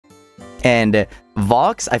And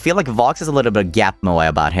Vox, I feel like Vox has a little bit of gap moe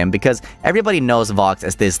about him because everybody knows Vox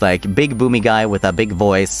as this like big boomy guy with a big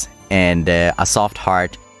voice and a soft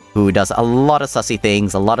heart who does a lot of sussy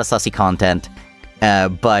things, a lot of sussy content,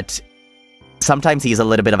 but sometimes he's a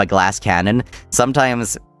little bit of a glass cannon.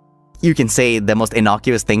 Sometimes you can say the most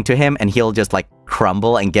innocuous thing to him and he'll just like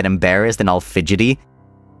crumble and get embarrassed and all fidgety.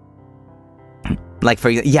 Like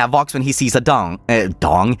for yeah, Vox when he sees a dog. I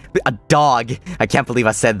can't believe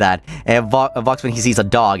I said that. Vox when he sees a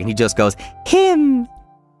dog and he just goes him.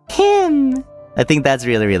 I think that's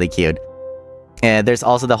really, really cute. There's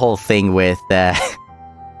also the whole thing with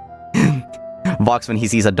Vox when he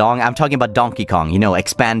sees a dong. I'm talking about Donkey Kong, you know,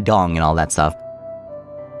 expand dong and all that stuff.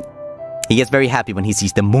 He gets very happy when he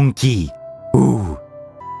sees the monkey. Ooh.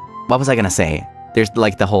 What was I gonna say? There's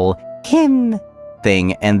like the whole him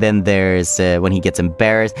thing, and then there's when he gets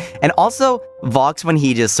embarrassed. And also, Vox when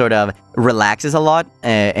he just sort of relaxes a lot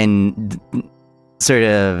and sort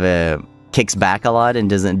of kicks back a lot and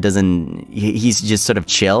he's just sort of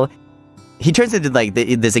chill. He turns into like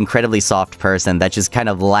this incredibly soft person that just kind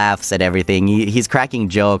of laughs at everything. He's cracking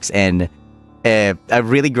jokes, and a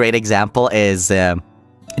really great example is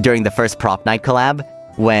during the first Prop Night collab,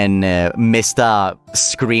 when Mista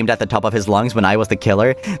screamed at the top of his lungs when I was the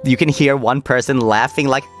killer. You can hear one person laughing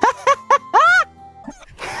like,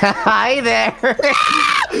 hi there!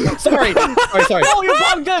 Sorry. Oh, you're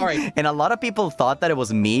bugged up! Sorry. And a lot of people thought that it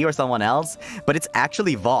was me or someone else, but it's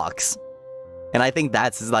actually Vox. And I think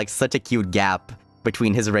that's like such a cute gap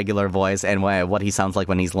between his regular voice and what he sounds like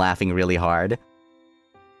when he's laughing really hard.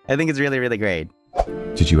 I think it's really, really great.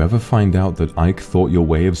 Did you ever find out that Ike thought your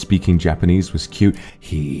way of speaking Japanese was cute?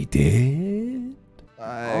 He did?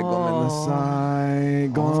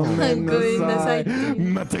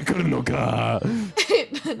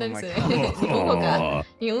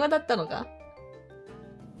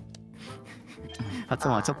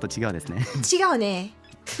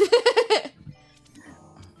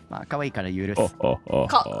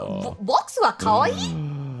 Box は可愛い？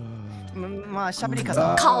まあ、喋り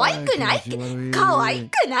方。可愛くない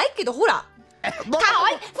けど、ほら。可愛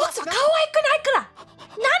い。ボックスは可愛くないから。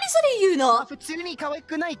何それ言うの？普通に可愛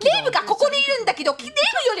くないけど。レイムがここにいるんだけど、レイムよ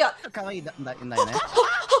りは。可愛いだよね。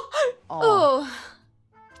おう。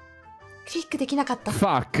クリックできなかった。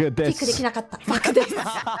Fuck クリックできなかった。バカです。